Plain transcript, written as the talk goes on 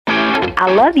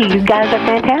I love you. You guys are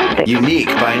fantastic. Unique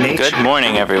by nature. Good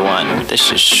morning, everyone.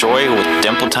 This is Shoy with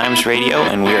Dimple Times Radio,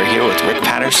 and we are here with Rick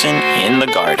Patterson in the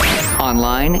garden.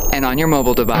 Online and on your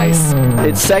mobile device.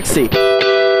 It's sexy.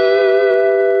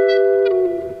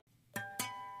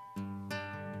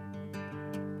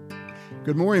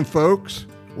 Good morning, folks.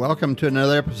 Welcome to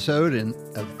another episode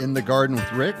of In the Garden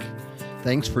with Rick.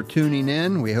 Thanks for tuning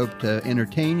in. We hope to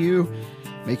entertain you,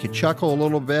 make you chuckle a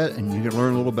little bit, and you can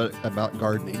learn a little bit about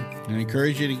gardening. And I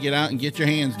encourage you to get out and get your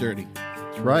hands dirty.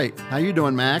 That's right. How you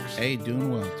doing, Max? Hey,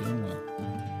 doing well.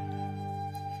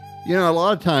 You know, a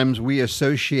lot of times we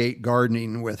associate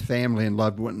gardening with family and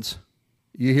loved ones.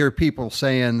 You hear people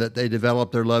saying that they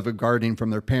develop their love of gardening from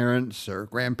their parents or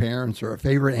grandparents or a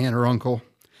favorite aunt or uncle.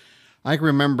 I can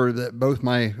remember that both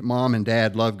my mom and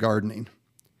dad loved gardening.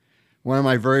 One of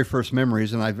my very first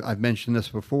memories, and I've mentioned this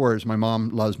before, is my mom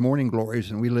loves morning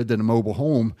glories, and we lived in a mobile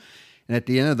home. And at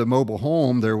the end of the mobile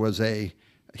home, there was a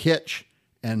hitch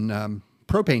and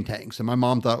propane tanks, and my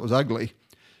mom thought it was ugly.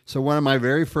 So one of my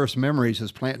very first memories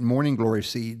is planting morning glory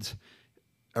seeds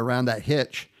around that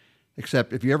hitch.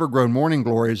 Except if you ever grown morning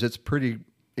glories, it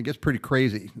gets pretty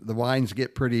crazy. The vines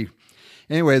get pretty.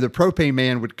 Anyway, the propane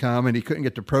man would come, and he couldn't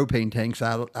get the propane tanks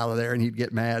out of there, and he'd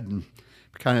get mad, and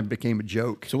it kind of became a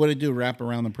joke. So what did it do, wrap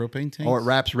around the propane tanks? Oh, it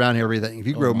wraps around everything. If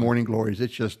you grow morning glories, they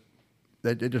just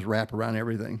wrap around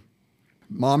everything.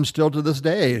 Mom still to this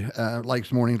day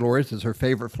likes morning glories. It's her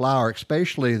favorite flower,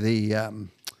 especially the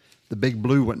big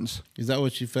blue ones. Is that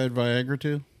what she fed Viagra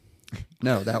to?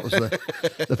 No, that was the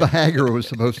Viagra was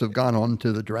supposed to have gone on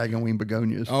to the dragonwing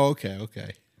begonias. Oh,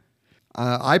 okay.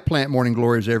 I plant morning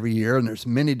glories every year, and there's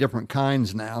many different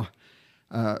kinds now.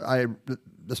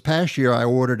 This past year, I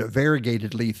ordered a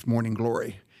variegated leaf morning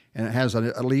glory, and it has a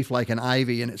leaf like an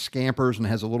ivy, and it scampers and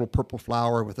has a little purple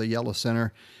flower with a yellow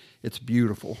center. It's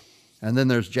beautiful. And then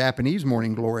there's Japanese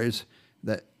morning glories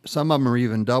that some of them are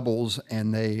even doubles,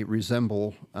 and they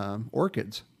resemble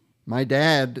orchids. My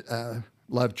dad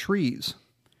loved trees.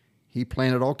 He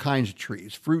planted all kinds of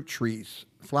trees, fruit trees,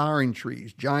 flowering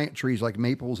trees, giant trees like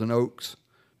maples and oaks.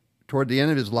 Toward the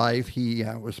end of his life, he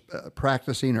was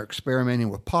practicing or experimenting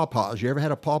with pawpaws. You ever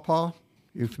had a pawpaw?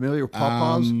 You familiar with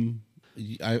pawpaws?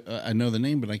 I know the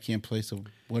name, but I can't place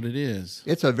what it is.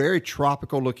 It's a very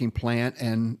tropical-looking plant,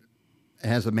 and it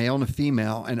has a male and a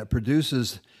female, and it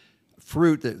produces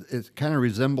fruit that it kind of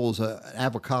resembles an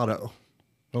avocado.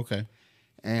 Okay.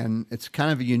 And it's kind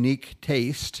of a unique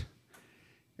taste.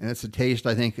 And it's a taste,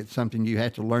 I think it's something you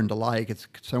have to learn to like. It's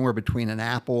somewhere between an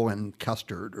apple and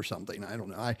custard or something. I don't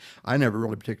know. I never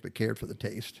really particularly cared for the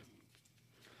taste.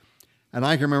 And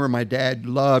I can remember my dad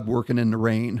loved working in the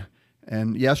rain.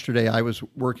 And yesterday I was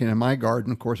working in my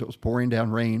garden. Of course, it was pouring down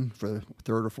rain for the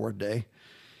third or fourth day.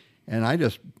 And I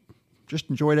just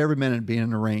enjoyed every minute being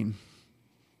in the rain.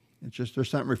 It's just,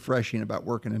 there's something refreshing about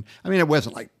working in. I mean, it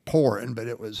wasn't like pouring, but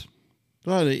it was.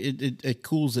 Well, it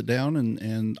cools it down,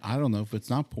 and I don't know if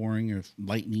it's not pouring or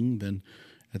lightning, then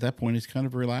at that point it's kind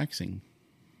of relaxing.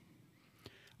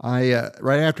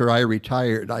 Right after I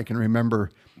retired, I can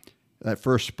remember that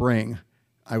first spring,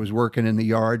 I was working in the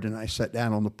yard, and I sat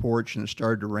down on the porch, and it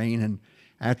started to rain, and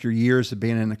after years of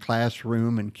being in the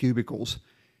classroom and cubicles,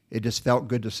 it just felt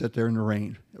good to sit there in the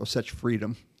rain. It was such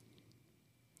freedom.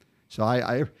 So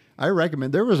I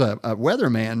recommend. There was a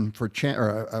weatherman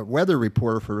or a weather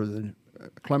reporter for the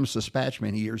Columbus Dispatch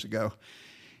many years ago,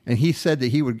 and he said that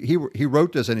he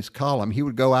wrote this in his column. He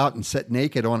would go out and sit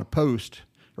naked on a post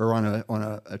or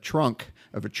on a trunk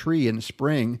of a tree in the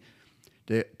spring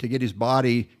to get his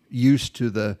body used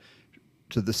to the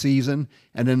season,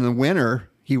 and in the winter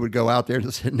he would go out there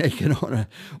to sit naked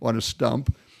on a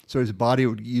stump so his body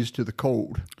would get used to the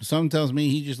cold. Something tells me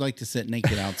he just liked to sit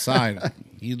naked outside.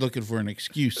 He's looking for an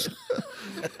excuse.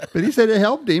 But he said it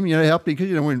helped him. It helped him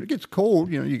because when it gets cold,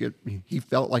 he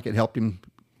felt like it helped him.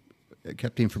 It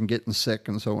kept him from getting sick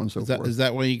and so on and so forth. Is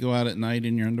that why you go out at night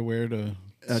in your underwear to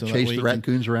chase the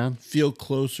raccoons around? Feel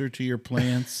closer to your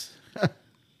plants?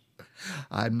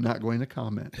 I'm not going to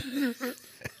comment.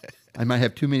 I might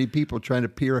have too many people trying to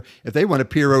peer. If they want to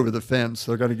peer over the fence,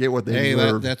 they're going to get what they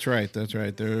deserve. That's right.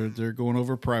 They're going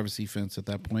over a privacy fence at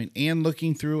that point and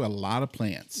looking through a lot of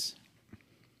plants.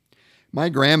 My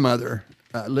grandmother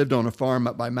lived on a farm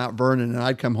up by Mount Vernon, and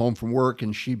I'd come home from work,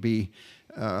 and she'd be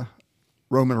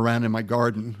roaming around in my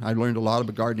garden. I learned a lot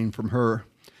about gardening from her.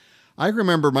 I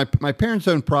remember my parents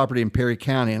owned property in Perry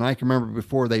County, and I can remember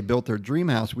before they built their dream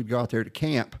house, we'd go out there to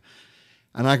camp.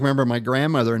 And I can remember my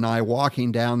grandmother and I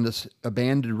walking down this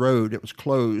abandoned road. It was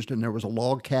closed, and there was a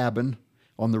log cabin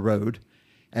on the road.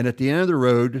 And at the end of the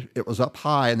road, it was up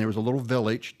high, and there was a little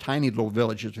village, tiny little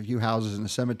village, just a few houses in the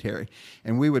cemetery.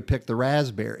 And we would pick the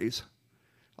raspberries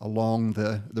along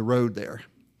the road there.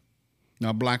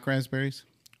 Now, black raspberries?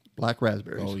 Black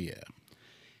raspberries. Oh, yeah.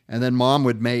 And then Mom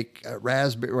would make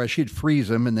raspberry, well, she'd freeze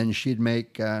them, and then she'd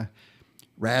make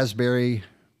raspberry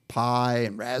pie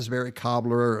and raspberry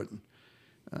cobbler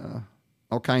and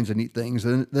all kinds of neat things.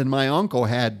 And then my uncle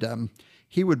had,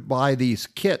 he would buy these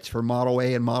kits for Model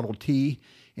A and Model T,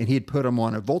 and he'd put them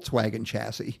on a Volkswagen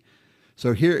chassis.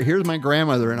 So here's my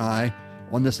grandmother and I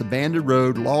on this abandoned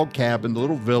road, log cabin, the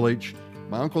little village.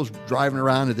 My uncle's driving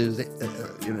around with his,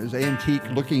 his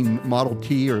antique-looking Model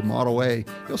T or Model A.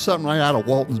 It was something right out of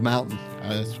Walton's Mountain.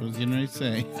 That's what you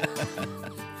say.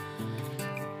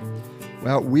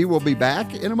 Well, we will be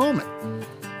back in a moment.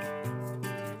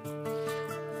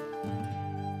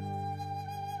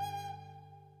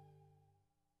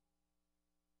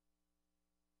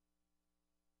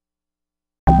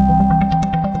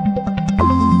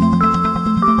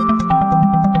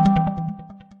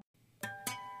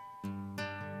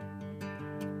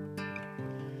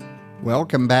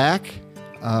 Welcome back.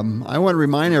 I want to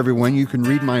remind everyone you can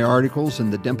read my articles in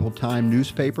the Dimple Time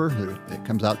newspaper. It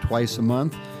comes out twice a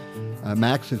month.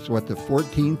 Max, it's what, the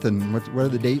 14th, and what are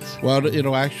the dates? Well,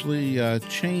 it'll actually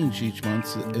change each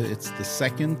month. It's the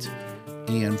second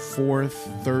and fourth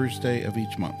Thursday of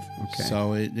each month. Okay.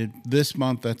 So this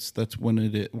month, that's when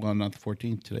it is. Well, not the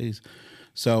 14th, today's.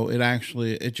 So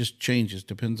it just changes.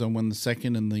 Depends on when the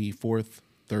second and the fourth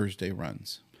Thursday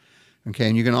runs. Okay,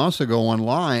 and you can also go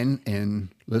online and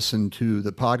listen to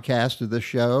the podcast of the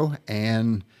show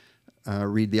and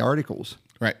read the articles.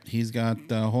 Right. He's got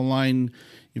the whole line.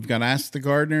 You've got Ask the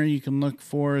Gardener you can look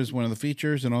for as one of the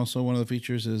features, and also one of the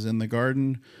features is In the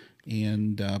Garden,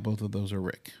 and both of those are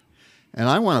Rick. And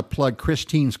I want to plug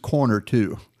Christine's Corner,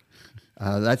 too.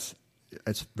 It's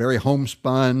very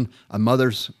homespun, a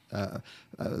mother's, the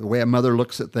way a mother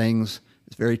looks at things.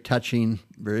 It's very touching,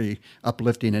 very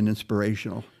uplifting and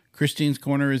inspirational. Christine's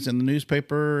Corner is in the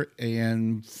newspaper,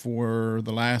 and for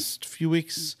the last few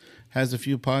weeks has a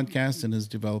few podcasts and is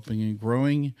developing and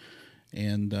growing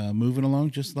and moving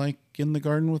along just like In the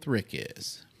Garden with Rick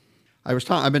is.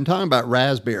 I've been talking about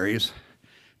raspberries.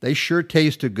 They sure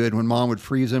tasted good when Mom would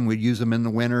freeze them. We'd use them in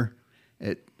the winter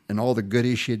and all the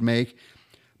goodies she'd make.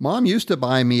 Mom used to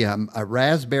buy me a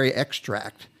raspberry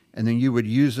extract, and then you would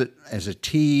use it as a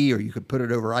tea, or you could put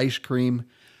it over ice cream.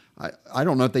 I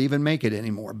don't know if they even make it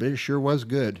anymore, but it sure was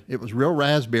good. It was real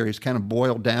raspberries kind of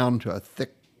boiled down to a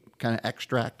thick kind of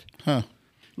extract. Huh.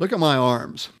 Look at my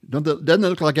arms. Doesn't it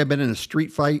look like I've been in a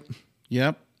street fight?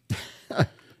 Yep.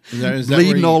 Is that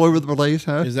Bleeding all over the place,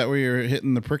 huh? Is that where you're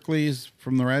hitting the pricklies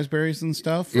from the raspberries and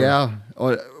stuff? Or? Yeah.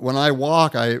 When I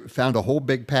walk, I found a whole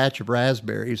big patch of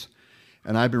raspberries,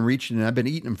 and I've been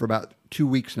eating them for about 2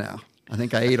 weeks now. I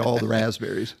think I ate all the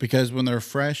raspberries. Because when they're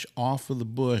fresh off of the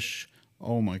bush,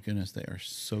 oh my goodness, they are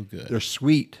so good. They're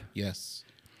sweet. Yes.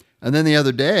 And then the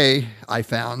other day, I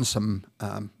found some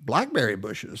blackberry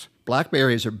bushes.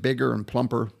 Blackberries are bigger and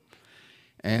plumper.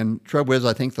 And trouble is,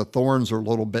 I think the thorns are a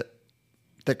little bit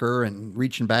thicker, and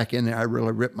reaching back in there, I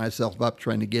really ripped myself up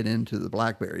trying to get into the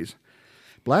blackberries.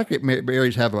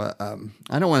 Blackberries have I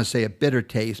don't want to say a bitter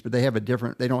taste, but they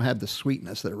don't have the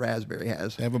sweetness that a raspberry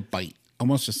has. They have a bite,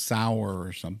 almost a sour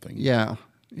or something. Yeah.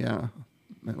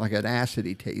 Like an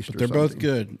acidy taste. But they're both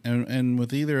good. And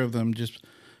with either of them, just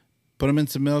put them in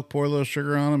some milk, pour a little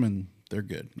sugar on them, and they're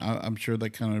good. I'm sure that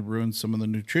kind of ruins some of the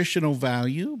nutritional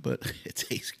value, but it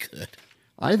tastes good.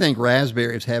 I think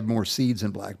raspberries have more seeds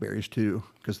than blackberries too,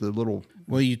 because the little.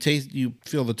 Well, you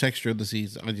feel the texture of the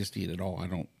seeds. I just eat it all. I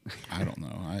don't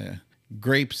know.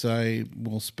 Grapes, I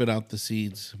will spit out the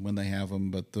seeds when they have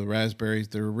them, but the raspberries,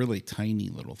 they're really tiny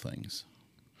little things.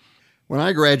 When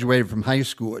I graduated from high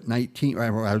school at 19,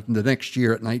 the next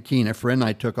year at 19, a friend and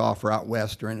I took off for out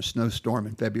west during a snowstorm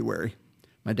in February.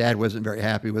 My dad wasn't very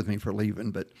happy with me for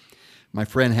leaving, but my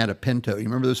friend had a Pinto. You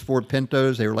remember those Ford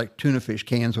Pintos? They were like tuna fish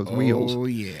cans with wheels. Oh,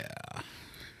 yeah.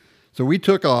 So we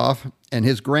took off, and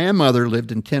his grandmother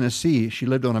lived in Tennessee. She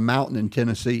lived on a mountain in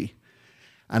Tennessee.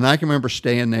 And I can remember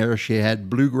staying there. She had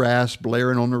bluegrass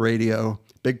blaring on the radio,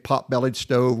 big pot-bellied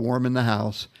stove warm in the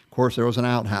house. Of course, there was an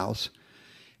outhouse.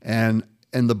 And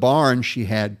in the barn, she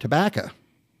had tobacco,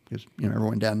 because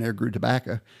everyone down there grew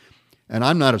tobacco. And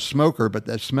I'm not a smoker, but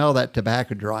the smell of that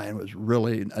tobacco drying was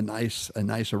really a nice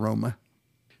aroma.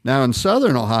 Now in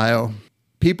southern Ohio,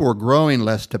 people were growing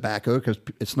less tobacco because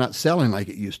it's not selling like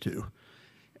it used to.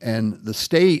 And the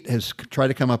state has tried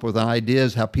to come up with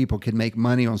ideas how people can make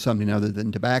money on something other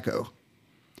than tobacco.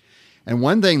 And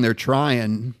one thing they're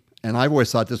trying, and I've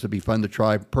always thought this would be fun to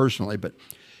try personally, but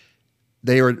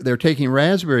they're taking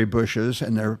raspberry bushes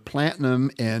and they're planting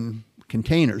them in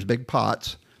containers, big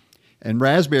pots. And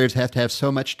raspberries have to have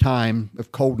so much time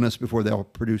of coldness before they'll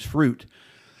produce fruit.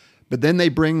 But then they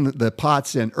bring the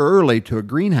pots in early to a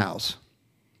greenhouse.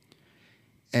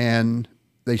 And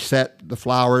they set the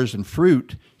flowers and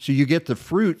fruit. So you get the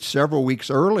fruit several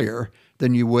weeks earlier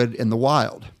than you would in the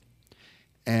wild.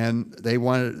 And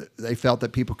they felt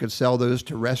that people could sell those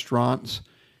to restaurants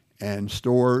and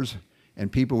stores.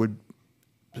 And people would,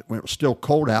 when it was still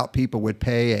cold out, people would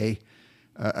pay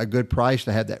a good price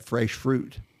to have that fresh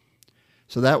fruit.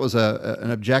 So that was an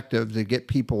objective to get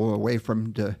people away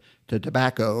from to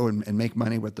tobacco and make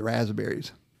money with the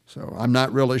raspberries. So I'm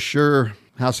not really sure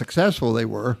how successful they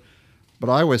were, but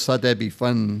I always thought that'd be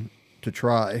fun to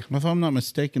try. If I'm not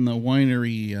mistaken, the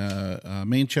winery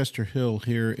Manchester Hill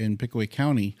here in Pickaway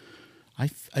County, I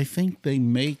think they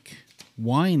make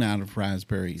wine out of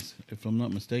raspberries, if I'm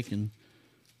not mistaken.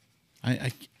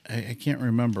 I can't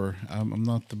remember. I'm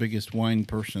not the biggest wine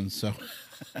person, so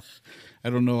I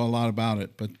don't know a lot about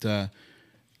it. But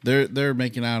they're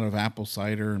making out of apple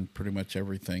cider and pretty much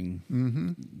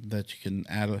everything that you can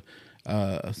add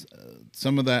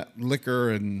some of that liquor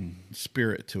and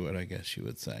spirit to it, I guess you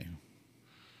would say.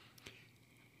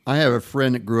 I have a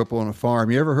friend that grew up on a farm.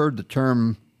 You ever heard the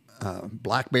term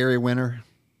blackberry winter?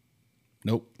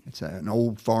 Nope. It's an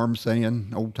old farm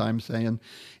saying, old time saying.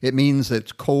 It means that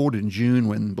it's cold in June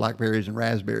when blackberries and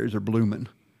raspberries are blooming.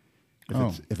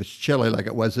 If it's chilly like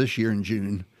it was this year in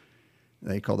June,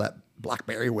 they call that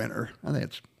blackberry winter. I think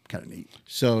it's kind of neat.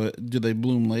 So do they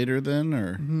bloom later then,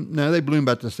 or? No, they bloom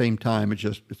about the same time. It's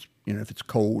if it's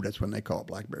cold, that's when they call it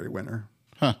blackberry winter.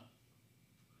 Huh.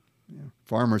 Yeah.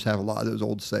 Farmers have a lot of those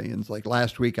old sayings. Like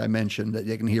last week I mentioned that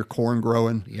you can hear corn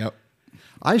growing. Yep.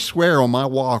 I swear on my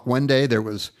walk, one day there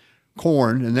was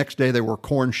corn, the next day there were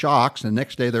corn shocks, and the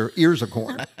next day there were ears of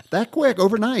corn. That quick,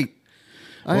 overnight.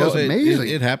 That was amazing.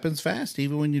 It happens fast.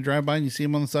 Even when you drive by and you see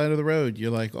them on the side of the road,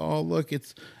 you're like, oh, look,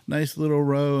 it's a nice little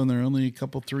row, and they're only a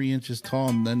couple, 3 inches tall,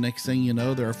 and then next thing you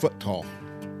know, they're a foot tall.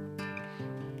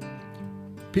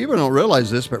 People don't realize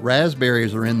this, but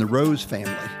raspberries are in the rose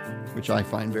family, which I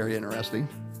find very interesting.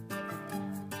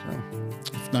 So,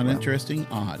 if not interesting,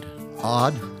 odd.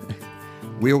 Odd.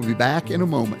 We'll be back in a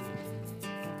moment.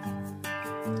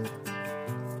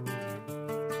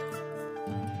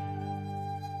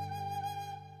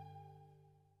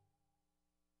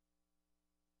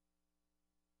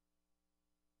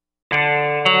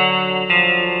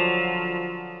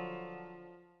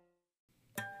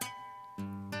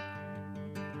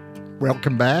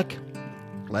 Welcome back.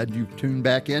 Glad you've tuned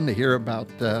back in to hear about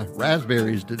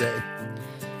raspberries today.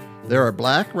 There are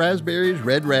black raspberries,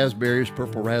 red raspberries,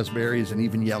 purple raspberries, and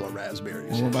even yellow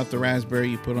raspberries. What about the raspberry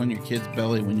you put on your kid's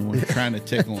belly when you're trying to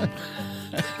tickle them?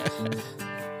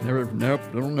 Nope,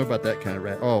 I don't know about that kind of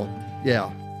raspberry. Oh,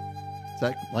 yeah. Is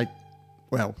that like,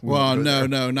 well,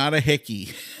 no, not a hickey.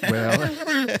 Well,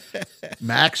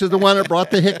 Max is the one that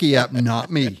brought the hickey up,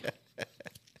 not me.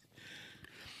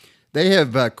 They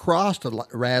have crossed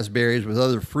raspberries with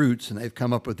other fruits, and they've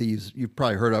come up with these. You've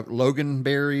probably heard of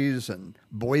loganberries and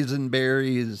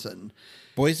boysenberries. And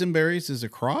boysenberries is a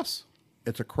cross?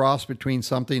 It's a cross between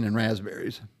something and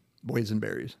raspberries,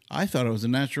 boysenberries. I thought it was a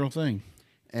natural thing.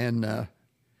 And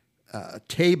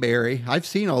tayberry. I've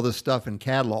seen all this stuff in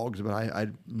catalogs, but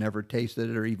I've never tasted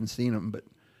it or even seen them. But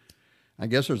I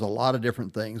guess there's a lot of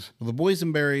different things. Well, the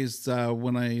boysenberries,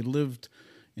 when I lived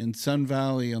in Sun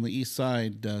Valley on the east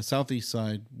side, southeast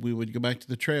side, we would go back to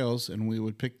the trails and we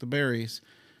would pick the berries.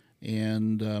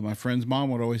 And my friend's mom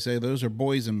would always say, those are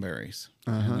boysenberries.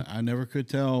 And I never could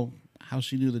tell how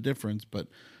she knew the difference, but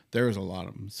there was a lot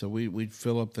of them. So we'd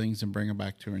fill up things and bring them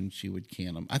back to her, and she would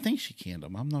can them. I think she canned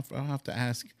them. I'll have to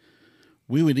ask.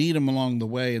 We would eat them along the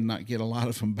way and not get a lot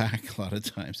of them back a lot of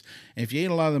times. And if you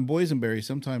ate a lot of them boysenberries,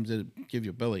 sometimes it'd give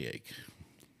you a bellyache.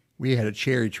 We had a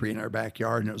cherry tree in our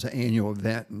backyard, and it was an annual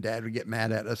event, and Dad would get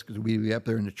mad at us because we'd be up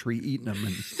there in the tree eating them,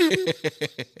 and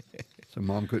so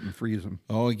Mom couldn't freeze them.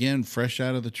 Oh, again, fresh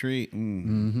out of the tree.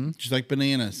 Just like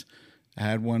bananas. I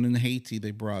had one in Haiti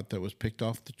they brought that was picked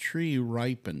off the tree,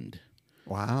 ripened.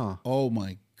 Wow. Oh,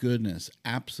 my goodness.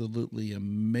 Absolutely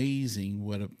amazing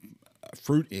what a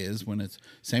fruit is when it's,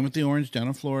 same with the orange down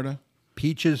in Florida.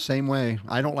 Peaches, same way.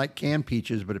 I don't like canned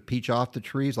peaches, but a peach off the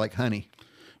tree is like honey.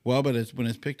 Well, but it's when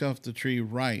it's picked off the tree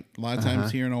ripe. A lot of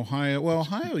times here in Ohio,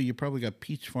 Ohio, you probably got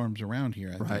peach farms around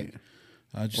here, I think.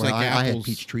 Just like apples. I had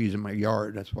peach trees in my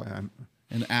yard. That's why I'm...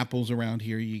 And apples around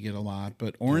here, you get a lot.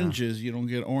 But oranges, you don't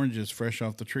get oranges fresh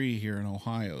off the tree here in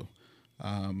Ohio.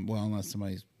 Well, unless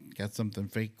somebody's got something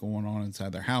fake going on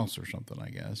inside their house or something, I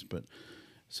guess. But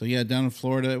So yeah, down in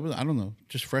Florida, it was, I don't know,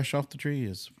 just fresh off the tree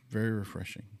is very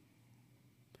refreshing.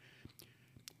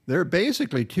 There are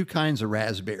basically two kinds of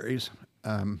raspberries.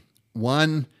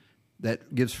 One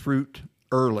that gives fruit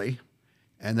early,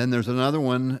 and then there's another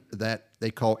one that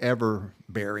they call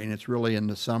everbearing. It's really in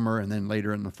the summer and then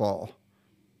later in the fall.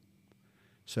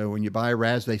 So when you buy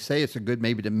they say it's a good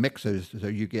maybe to mix those so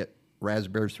you get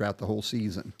raspberries throughout the whole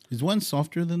season. Is one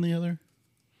softer than the other?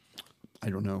 I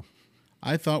don't know.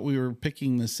 I thought we were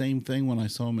picking the same thing when I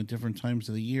saw them at different times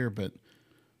of the year, but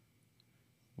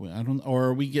I don't. Or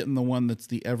are we getting the one that's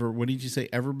the what did you say?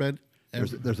 Everbed?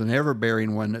 There's an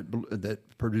everbearing one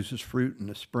that produces fruit in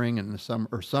the spring and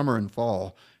the summer and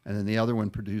fall, and then the other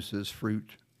one produces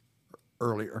fruit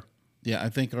earlier. Yeah, I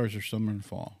think ours are summer and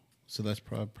fall, so that's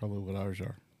probably what ours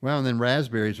are. Well, and then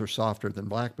raspberries are softer than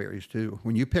blackberries too.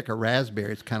 When you pick a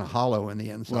raspberry, it's kind of hollow in the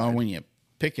inside. Well, when you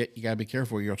pick it, you gotta be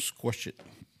careful. You'll squish it.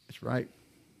 That's right.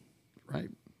 Right.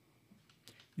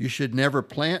 You should never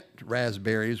plant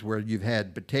raspberries where you've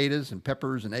had potatoes and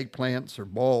peppers and eggplants or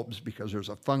bulbs because there's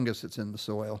a fungus that's in the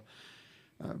soil.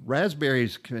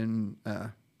 Raspberries can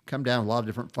come down with a lot of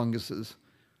different funguses.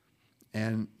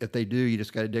 And if they do, you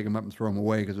just got to dig them up and throw them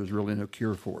away because there's really no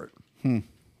cure for it.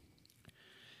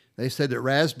 They said that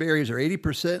raspberries are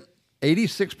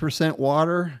 86%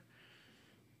 water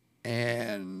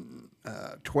and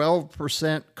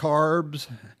 12% carbs,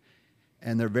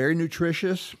 and they're very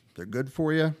nutritious. They're good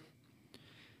for you.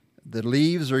 The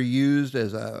leaves are used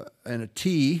in a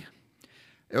tea.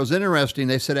 It was interesting.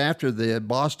 They said after the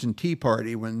Boston Tea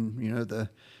Party, when the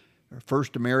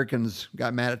first Americans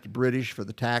got mad at the British for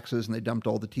the taxes and they dumped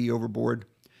all the tea overboard,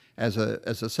 as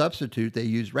a substitute, they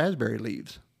used raspberry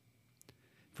leaves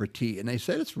for tea, and they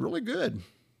said it's really good.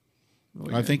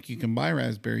 I think you can buy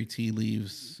raspberry tea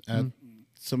leaves at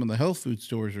some of the health food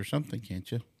stores or something, can't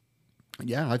you?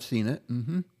 Yeah, I've seen it.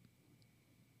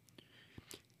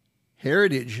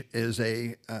 Heritage is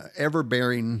a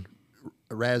everbearing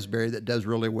raspberry that does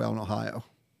really well in Ohio.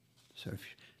 So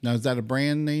now, is that a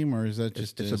brand name or is that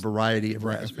just it's a variety of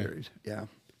raspberries? Okay. Yeah,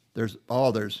 there's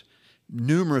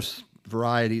numerous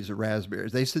varieties of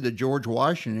raspberries. They said that George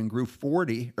Washington grew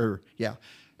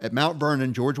at Mount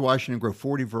Vernon, George Washington grew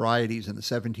 40 varieties in the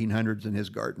 1700s in his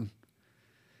garden.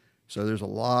 So there's a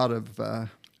lot of.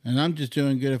 And I'm just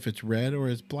doing good if it's red or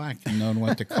it's black and knowing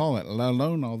what to call it, let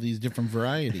alone all these different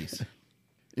varieties.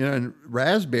 And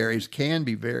raspberries can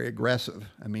be very aggressive.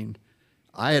 I mean,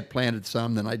 I had planted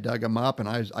some, then I dug them up, and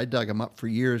I dug them up for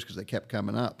years because they kept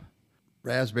coming up.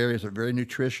 Raspberries are very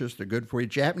nutritious. They're good for you.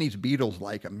 Japanese beetles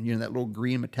like them. That little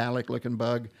green metallic-looking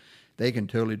bug. They can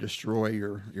totally destroy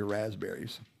your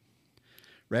raspberries.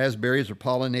 Raspberries are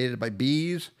pollinated by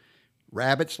bees.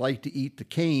 Rabbits like to eat the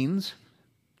canes.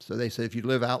 So they say if you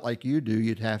live out like you do,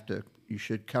 you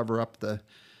should cover up the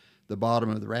bottom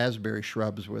of the raspberry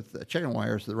shrubs with chicken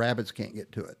wire so the rabbits can't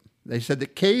get to it. They said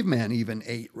that cavemen even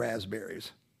ate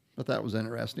raspberries. But that was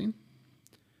interesting.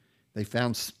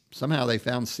 Somehow they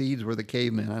found seeds where the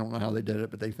cavemen, I don't know how they did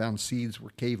it, but they found seeds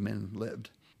where cavemen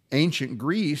lived. Ancient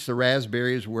Greece, the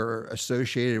raspberries were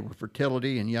associated with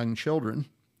fertility in young children.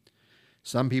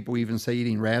 Some people even say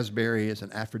eating raspberry is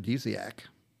an aphrodisiac.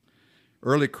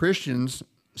 Early Christians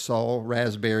saw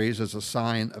raspberries as a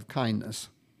sign of kindness.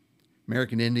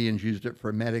 American Indians used it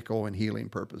for medical and healing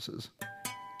purposes.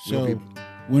 So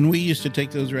when we used to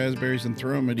take those raspberries and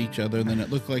throw them at each other, then it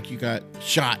looked like you got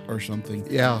shot or something.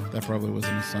 Yeah. That probably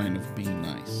wasn't a sign of being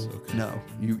nice. Okay. No,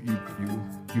 you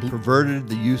perverted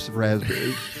the use of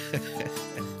raspberries.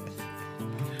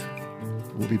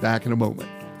 We'll be back in a moment.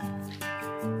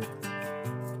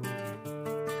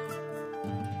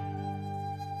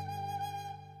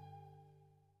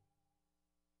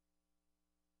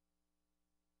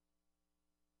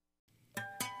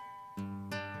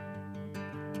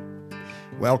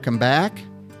 Welcome back.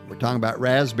 We're talking about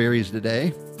raspberries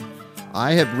today.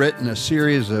 I have written a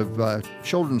series of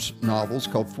children's novels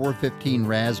called 415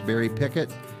 Raspberry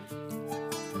Picket.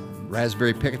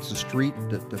 Raspberry Picket's the street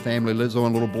that the family lives on.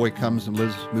 A little boy comes and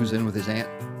moves in with his aunt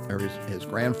or his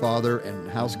grandfather and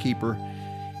housekeeper.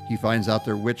 He finds out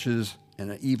they're witches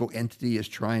and an evil entity is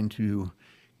trying to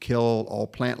kill all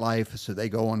plant life. So they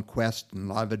go on quest and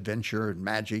a lot of adventure and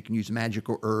magic and use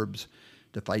magical herbs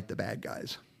to fight the bad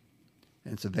guys.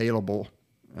 And it's available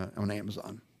on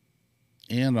Amazon.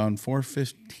 And on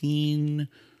 415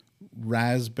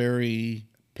 Raspberry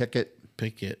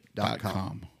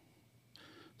Picket.com.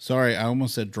 Sorry, I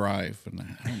almost said drive, and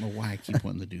I don't know why I keep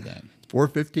wanting to do that.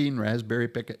 415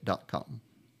 raspberrypicket.com.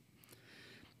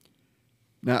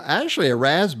 Now, actually, a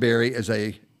raspberry is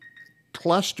a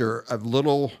cluster of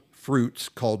little fruits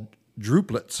called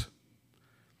drupelets.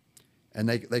 and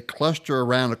they cluster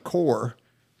around a core,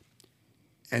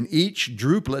 and each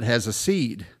druplet has a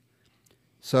seed.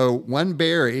 So one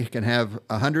berry can have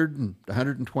 100 and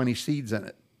 120 seeds in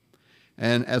it.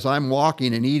 And as I'm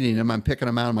walking and eating them, I'm picking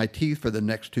them out of my teeth for the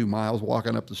next 2 miles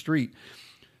walking up the street.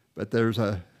 But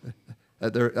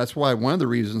that's why one of the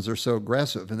reasons they're so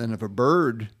aggressive. And then if a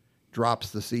bird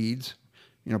drops the seeds,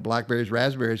 blackberries,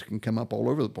 raspberries can come up all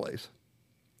over the place.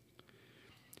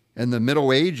 In the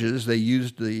Middle Ages, they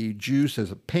used the juice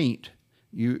as a paint.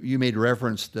 You made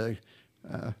reference to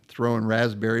throwing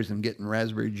raspberries and getting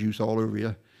raspberry juice all over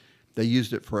you. They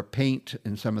used it for a paint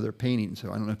in some of their paintings. So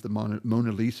I don't know if the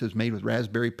Mona Lisa is made with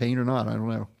raspberry paint or not. I don't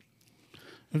know.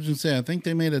 I was going to say, I think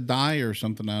they made a dye or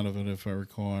something out of it, if I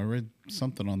recall. I read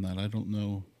something on that. I don't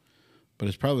know. But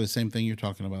it's probably the same thing you're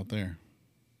talking about there.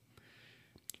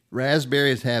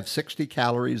 Raspberries have 60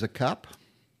 calories a cup.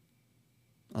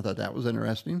 I thought that was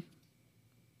interesting.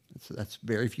 That's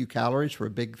very few calories for a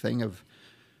big thing of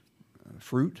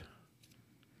fruit.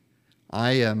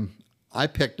 I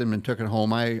picked them and took it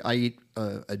home. I eat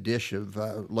a dish of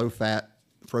low-fat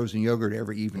frozen yogurt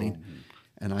every evening,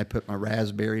 and I put my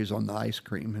raspberries on the ice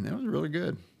cream, and it was really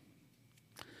good.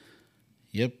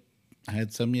 Yep. I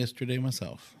had some yesterday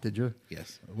myself. Did you?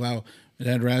 Yes. Well, it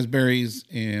had raspberries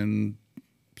and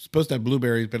supposed to have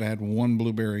blueberries, but I had one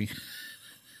blueberry.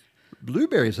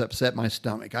 Blueberries upset my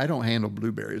stomach. I don't handle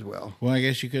blueberries well. Well, I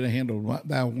guess you could have handled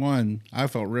that one. I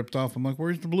felt ripped off. I'm like,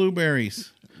 where's the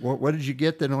blueberries? What did you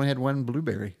get that only had one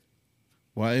blueberry?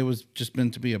 Well, it was just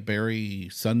meant to be a berry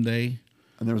sundae.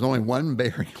 And there was only one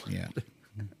berry. Yeah.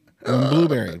 One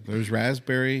blueberry. There's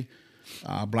raspberry,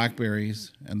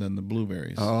 blackberries, and then the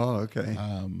blueberries. Oh, okay.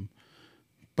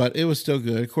 But it was still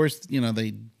good. Of course,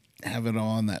 they have it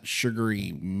on that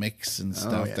sugary mix and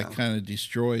stuff that kind of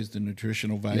destroys the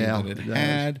nutritional value that it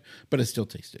had, but it still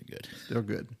tasted good. Still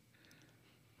good.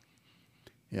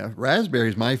 Yeah, raspberry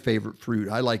is my favorite fruit.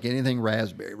 I like anything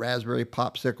raspberry. Raspberry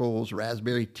popsicles,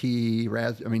 raspberry tea,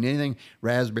 anything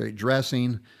raspberry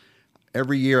dressing.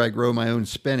 Every year I grow my own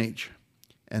spinach,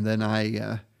 and then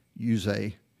I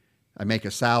make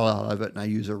a salad out of it, and I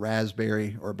use a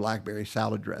raspberry or blackberry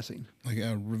salad dressing. Like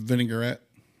a vinaigrette?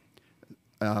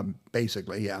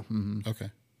 Basically, yeah. Mm-hmm. Okay.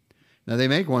 Now, they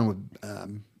make one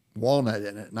with walnut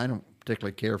in it, and I don't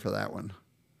particularly care for that one.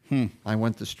 I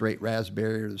want the straight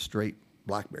raspberry or the straight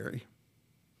blackberry.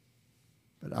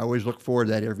 But I always look forward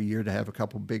to that every year, to have a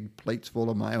couple big plates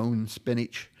full of my own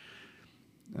spinach.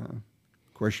 Of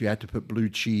course, you have to put blue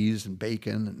cheese and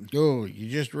bacon. And oh, you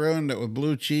just ruined it with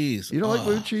blue cheese. You don't like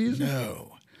blue cheese?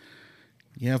 No.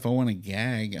 Yeah, if I want to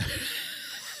gag.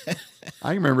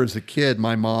 I remember as a kid,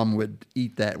 my mom would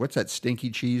eat that. What's that stinky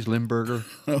cheese, Limburger?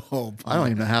 Oh, I don't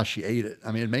even know how she ate it.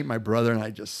 It'd make my brother and I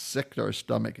just sick to our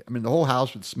stomach. The whole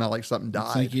house would smell like something died.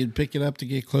 It's like you'd pick it up to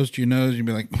get close to your nose, and you'd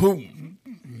be like, boom.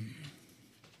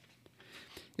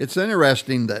 It's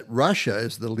interesting that Russia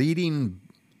is the leading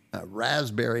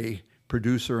raspberry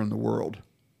producer in the world.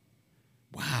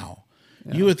 Wow.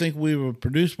 Yeah. You would think we would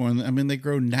produce more. They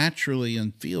grow naturally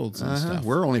in fields and stuff.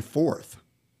 We're only fourth.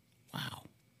 Wow.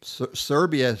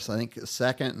 Serbia, I think, is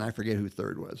second, and I forget who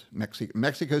third was.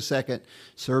 Mexico's second,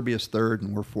 Serbia's third,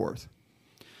 and we're fourth.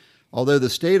 Although the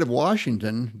state of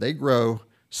Washington, they grow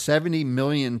 70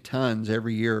 million tons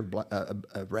every year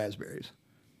of raspberries.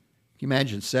 Can you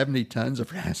imagine 70 tons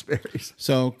of raspberries?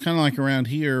 So kind of like around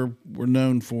here, we're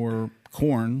known for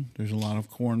corn. There's a lot of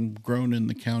corn grown in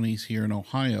the counties here in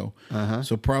Ohio.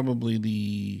 So probably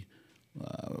the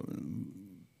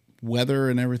weather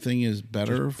and everything is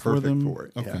better for them. For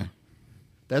it, okay. Yeah.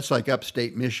 That's like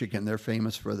upstate Michigan. They're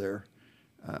famous for their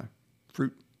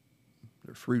fruit.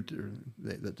 Their fruit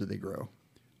that they grow.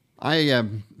 I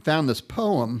found this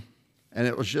poem, and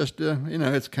it was just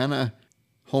it's kind of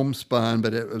homespun,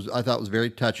 but I thought it was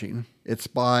very touching. It's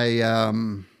by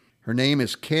her name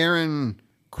is Karen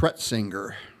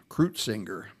Kreuzinger,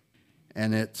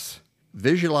 and it's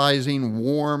Visualizing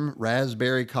Warm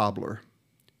Raspberry Cobbler.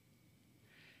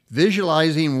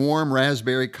 Visualizing warm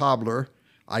raspberry cobbler,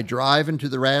 I drive into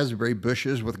the raspberry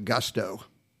bushes with gusto.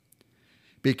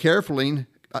 Being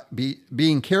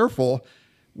careful,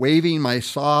 waving my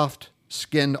soft,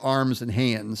 skinned arms and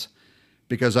hands,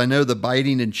 because I know the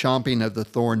biting and chomping of the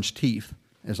thorn's teeth,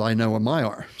 as I know of my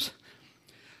arms.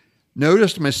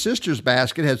 Noticed my sister's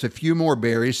basket has a few more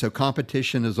berries, so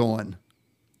competition is on.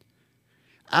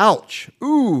 Ouch!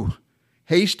 Ooh!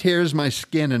 Haste tears my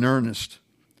skin in earnest.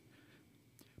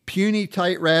 Puny,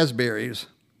 tight raspberries,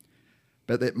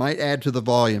 but it might add to the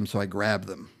volume, so I grab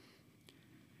them.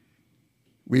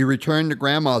 We return to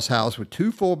Grandma's house with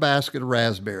 2 full baskets of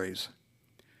raspberries.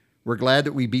 We're glad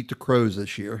that we beat the crows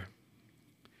this year.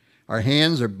 Our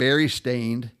hands are berry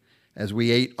stained as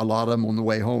we ate a lot of them on the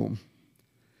way home.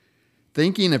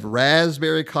 Thinking of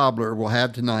raspberry cobbler we'll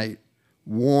have tonight,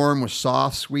 warm with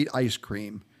soft, sweet ice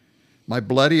cream. My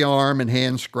bloody arm and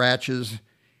hand scratches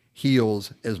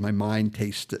heals as my mind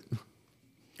tastes it.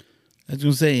 I was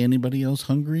going to say, anybody else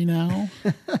hungry now?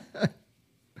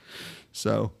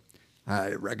 So I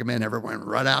recommend everyone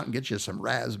run out and get you some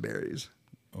raspberries.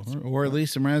 Or at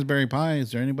least some raspberry pie.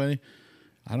 Is there anybody?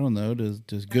 I don't know.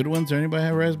 Does Good Ones, does anybody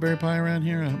have raspberry pie around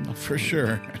here? I'm not for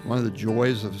sure. One of the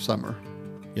joys of summer.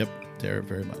 Yep, there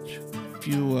very much. If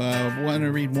you want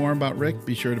to read more about Rick,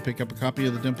 be sure to pick up a copy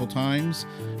of the Dimple Times.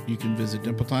 You can visit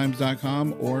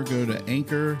dimpletimes.com or go to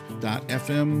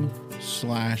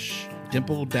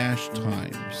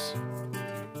anchor.fm/dimple-times.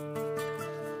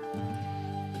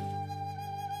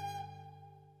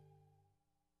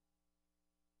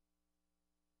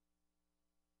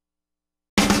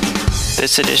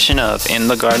 This edition of In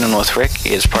the Garden with Rick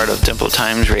is part of Dimple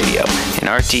Times Radio, an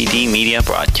RTD media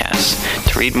broadcast.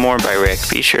 To read more by Rick,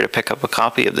 be sure to pick up a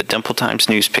copy of the Dimple Times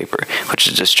newspaper, which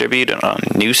is distributed on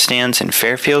newsstands in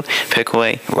Fairfield,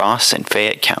 Pickaway, Ross, and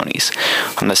Fayette counties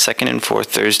on the second and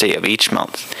fourth Thursday of each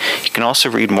month. You can also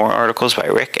read more articles by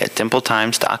Rick at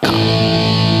dimpletimes.com.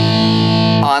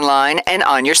 Online and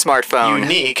on your smartphone.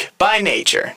 Unique by nature.